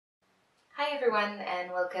Hi everyone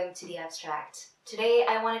and welcome to The Abstract. Today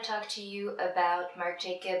I want to talk to you about Marc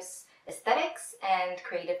Jacobs' aesthetics and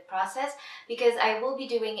creative process because I will be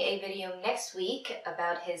doing a video next week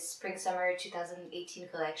about his Spring-Summer 2018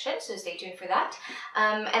 collection, so stay tuned for that.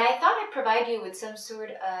 And I thought I'd provide you with some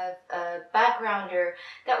sort of backgrounder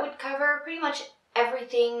that would cover pretty much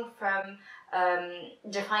everything from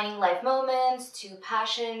defining life moments to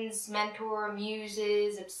passions, mentor,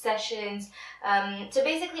 muses, obsessions, to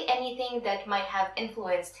basically anything that might have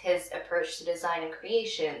influenced his approach to design and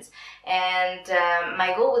creations. And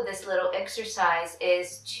my goal with this little exercise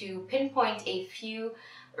is to pinpoint a few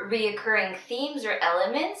reoccurring themes or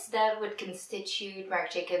elements that would constitute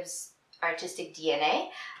Marc Jacobs' artistic DNA.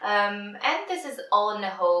 And this is all in the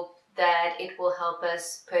hope that it will help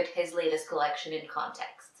us put his latest collection in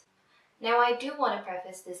context. Now, I do want to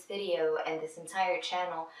preface this video and this entire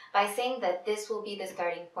channel by saying that this will be the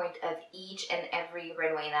starting point of each and every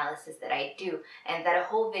runway analysis that I do, and that a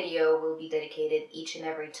whole video will be dedicated each and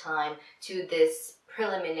every time to this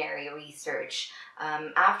preliminary research.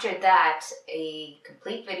 After that, a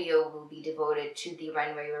complete video will be devoted to the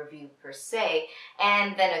runway review per se,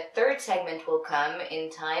 and then a third segment will come in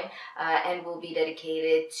time and will be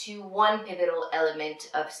dedicated to one pivotal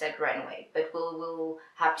element of said runway. But we'll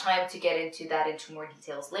have time to get into that into more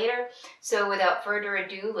details later. So without further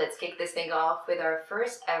ado, let's kick this thing off with our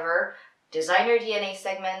first ever Designer DNA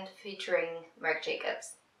segment featuring Marc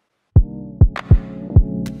Jacobs.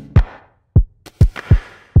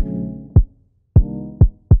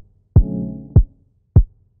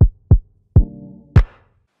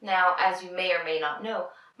 Now, as you may or may not know,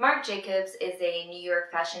 Marc Jacobs is a New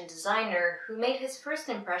York fashion designer who made his first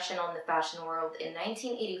impression on the fashion world in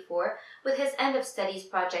 1984 with his end-of-studies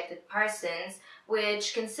project at Parsons,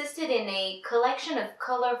 which consisted in a collection of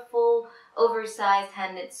colorful, oversized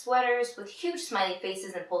hand-knit sweaters with huge smiley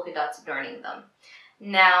faces and polka dots adorning them.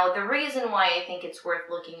 Now, the reason why I think it's worth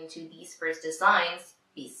looking into these first designs,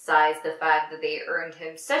 besides the fact that they earned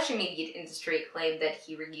him such immediate industry acclaim that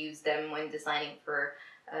he reused them when designing for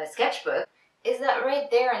a sketchbook, is that right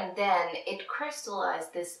there and then it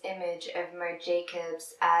crystallized this image of Marc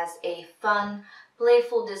Jacobs as a fun,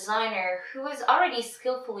 playful designer who was already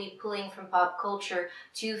skillfully pulling from pop culture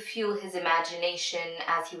to fuel his imagination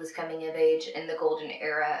as he was coming of age in the golden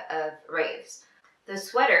era of raves. The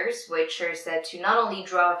sweaters, which are said to not only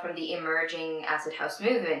draw from the emerging acid house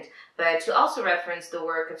movement, but to also reference the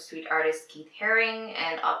work of street artist Keith Haring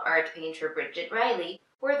and op art painter Bridget Riley,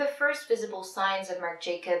 were the first visible signs of Marc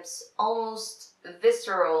Jacobs' almost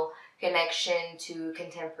visceral connection to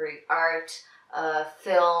contemporary art,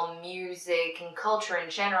 film, music, and culture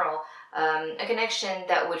in general, a connection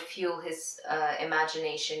that would fuel his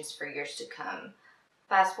imaginations for years to come.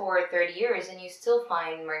 Fast forward 30 years and you still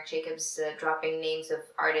find Marc Jacobs dropping names of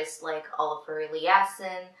artists like Oliver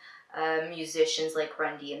Eliasson, musicians like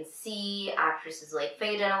Run DMC, actresses like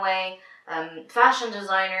Faye Dunaway, fashion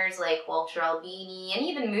designers like Walter Albini, and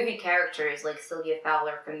even movie characters like Sylvia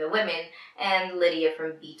Fowler from The Women and Lydia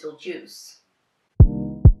from Beetlejuice.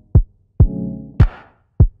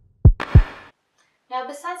 Now,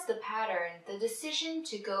 besides the pattern, the decision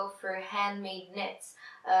to go for handmade knits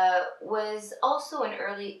was also an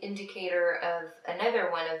early indicator of another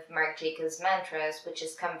one of Marc Jacobs' mantras, which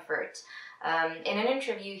is comfort. In an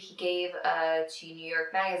interview he gave to New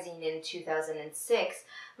York Magazine in 2006,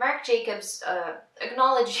 Marc Jacobs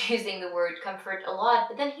acknowledged using the word comfort a lot,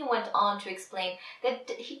 but then he went on to explain that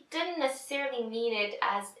he didn't necessarily mean it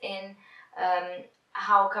as in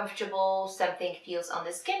how comfortable something feels on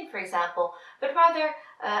the skin, for example, but rather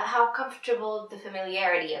how comfortable the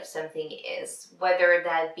familiarity of something is, whether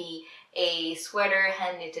that be a sweater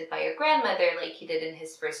hand-knitted by your grandmother like he did in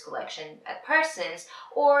his first collection at Parsons,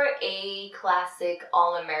 or a classic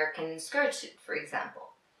all-American skirt suit, for example.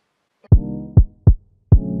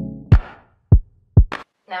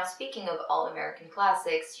 Now, speaking of all-American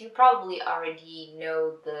classics, you probably already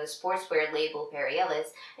know the sportswear label Perry Ellis,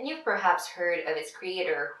 and you've perhaps heard of its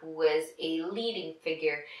creator, who was a leading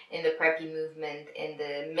figure in the preppy movement in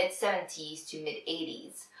the mid-70s to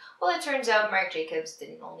mid-80s. Well, it turns out Marc Jacobs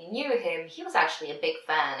didn't only knew him, he was actually a big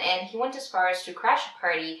fan, and he went as far as to crash a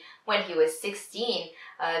party when he was 16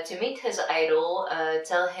 to meet his idol,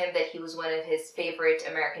 tell him that he was one of his favorite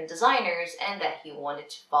American designers and that he wanted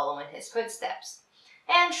to follow in his footsteps.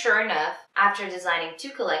 And sure enough, after designing 2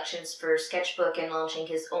 collections for Sketchbook and launching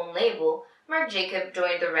his own label, Marc Jacobs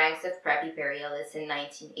joined the ranks of preppy Perry Ellis in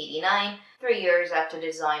 1989, 3 years after the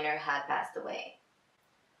designer had passed away.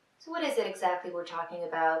 So what is it exactly we're talking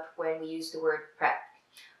about when we use the word prep?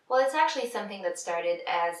 Well, it's actually something that started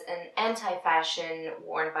as an anti-fashion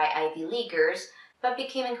worn by Ivy Leaguers but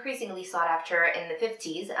became increasingly sought after in the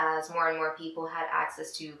 50s as more and more people had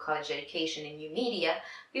access to college education and new media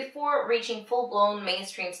before reaching full-blown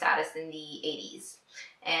mainstream status in the 80s.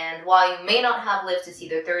 And while you may not have lived to see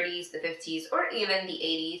the 30s, the 50s, or even the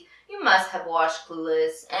 80s, you must have watched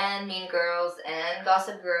Clueless and Mean Girls and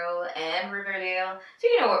Gossip Girl and Riverdale, so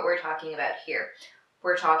you know what we're talking about here.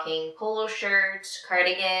 We're talking polo shirts,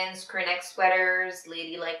 cardigans, crew-neck sweaters,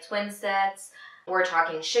 ladylike twin sets. We're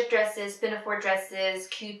talking ship dresses, pinafore dresses,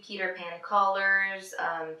 cute Peter Pan collars,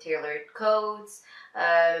 tailored coats,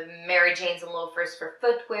 Mary Janes and loafers for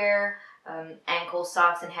footwear, ankle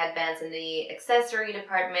socks and headbands in the accessory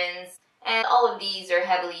departments. And all of these are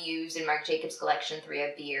heavily used in Marc Jacobs' collection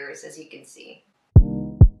throughout the years, as you can see.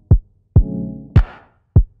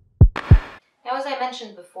 Now, as I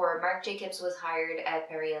mentioned before, Marc Jacobs was hired at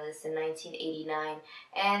Perry Ellis in 1989,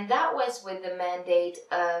 and that was with the mandate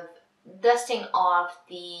of dusting off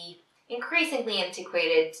the increasingly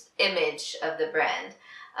antiquated image of the brand.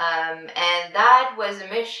 And that was a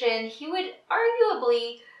mission he would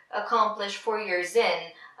arguably accomplish 4 years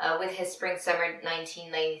in with his Spring-Summer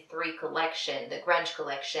 1993 collection, the Grunge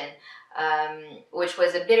collection, which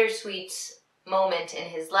was a bittersweet moment in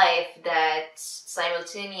his life that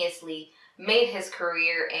simultaneously made his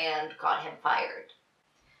career and got him fired.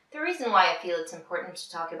 The reason why I feel it's important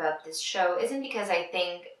to talk about this show isn't because I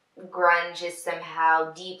think grunge is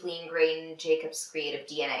somehow deeply ingrained in Jacobs' creative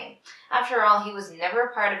DNA. After all, he was never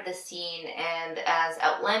a part of the scene, and as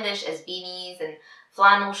outlandish as beanies and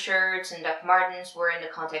flannel shirts and Doc Martens were in the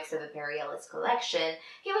context of a Perry Ellis collection,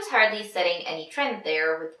 he was hardly setting any trend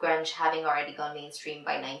there, with grunge having already gone mainstream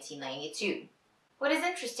by 1992. What is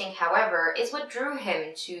interesting, however, is what drew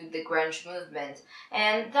him to the grunge movement,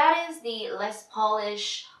 and that is the less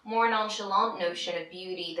polished, more nonchalant notion of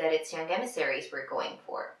beauty that its young emissaries were going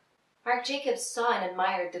for. Marc Jacobs saw and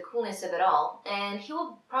admired the coolness of it all, and he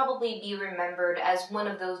will probably be remembered as one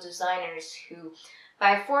of those designers who,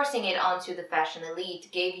 by forcing it onto the fashion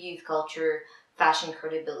elite, gave youth culture fashion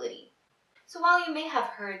credibility. So while you may have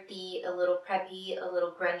heard the a little preppy, a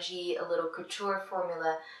little grungy, a little couture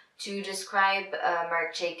formula to describe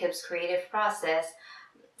Marc Jacobs' creative process,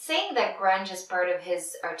 saying that grunge is part of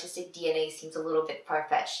his artistic DNA seems a little bit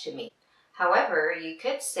far-fetched to me. However, you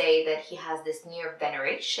could say that he has this near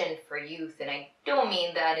veneration for youth, and I don't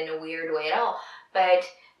mean that in a weird way at all, but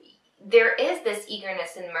there is this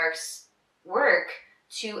eagerness in Marc's work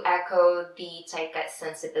to echo the zeitgeist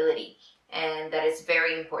sensibility, and that is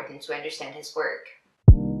very important to understand his work.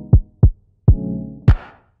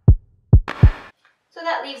 So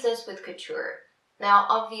that leaves us with couture. Now,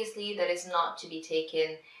 obviously, that is not to be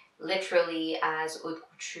taken literally, as haute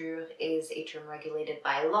couture is a term regulated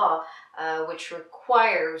by law, which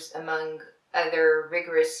requires, among other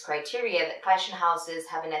rigorous criteria, that fashion houses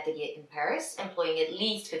have an atelier in Paris, employing at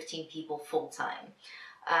least 15 people full-time.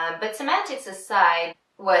 But semantics aside,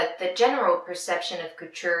 what the general perception of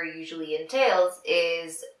couture usually entails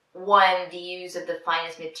is, one, the use of the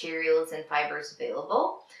finest materials and fibers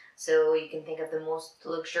available. So you can think of the most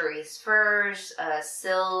luxurious furs,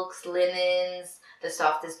 silks, linens, the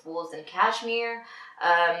softest wools and cashmere.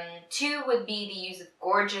 Two would be the use of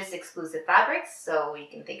gorgeous exclusive fabrics. So you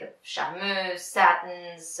can think of charmeuse,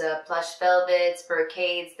 satins, plush velvets,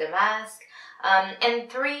 brocades, damask. And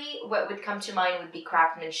three, what would come to mind would be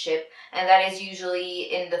craftsmanship, and that is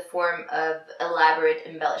usually in the form of elaborate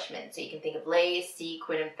embellishment. So you can think of lace,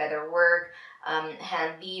 sequin and feather work,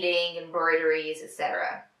 hand beading, embroideries,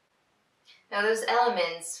 etc. Now those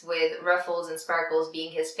elements, with ruffles and sparkles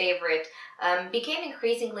being his favorite, became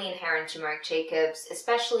increasingly inherent to Marc Jacobs,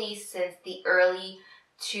 especially since the early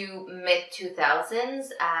to mid-2000s,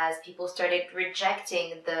 as people started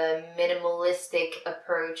rejecting the minimalistic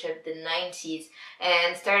approach of the 90s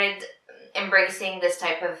and started embracing this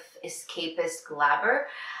type of escapist glamour.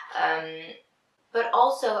 But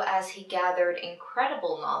also as he gathered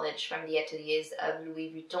incredible knowledge from the ateliers of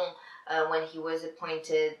Louis Vuitton when he was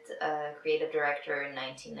appointed creative director in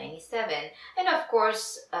 1997. And of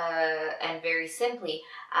course, and very simply,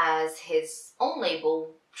 as his own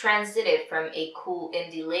label transited from a cool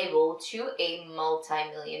indie label to a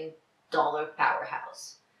multi-million-dollar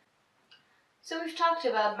powerhouse. So we've talked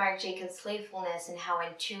about Marc Jacobs' playfulness and how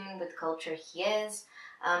in tune with culture he is.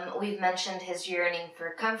 We've mentioned his yearning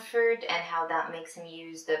for comfort and how that makes him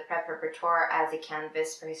use the prep repertoire as a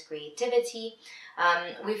canvas for his creativity.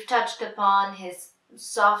 We've touched upon his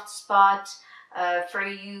soft spot for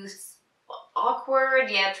youth, awkward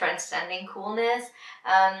yet transcending coolness.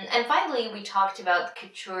 And finally, we talked about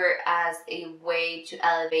couture as a way to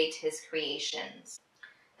elevate his creations.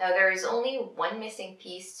 Now, there is only one missing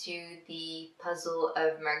piece to the puzzle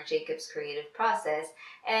of Marc Jacobs' creative process,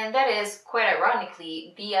 and that is, quite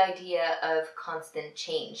ironically, the idea of constant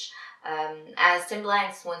change. As Tim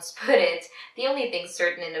Blanks once put it, the only thing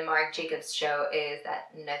certain in the Marc Jacobs show is that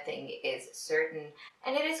nothing is certain.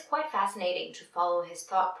 And it is quite fascinating to follow his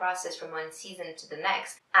thought process from one season to the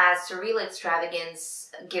next, as surreal extravagance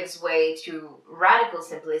gives way to radical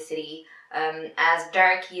simplicity, as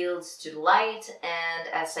dark yields to light, and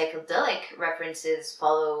as psychedelic references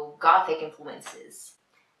follow Gothic influences.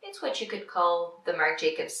 It's what you could call the Marc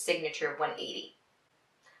Jacobs signature 180.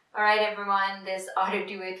 Alright everyone, this ought to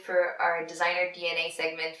do it for our Designer DNA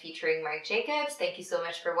segment featuring Marc Jacobs. Thank you so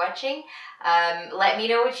much for watching. Let me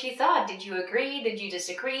know what you thought. Did you agree? Did you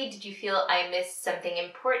disagree? Did you feel I missed something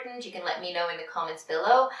important? You can let me know in the comments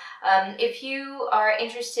below. If you are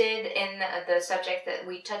interested in the subject that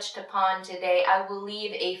we touched upon today, I will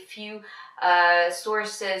leave a few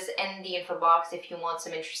sources in the info box if you want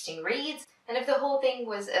some interesting reads. And if the whole thing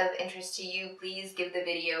was of interest to you, please give the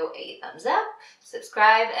video a thumbs up,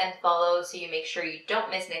 subscribe, and follow so you make sure you don't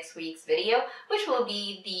miss next week's video, which will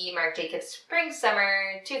be the Marc Jacobs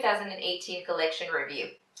Spring-Summer 2018 collection review.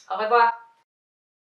 Au revoir!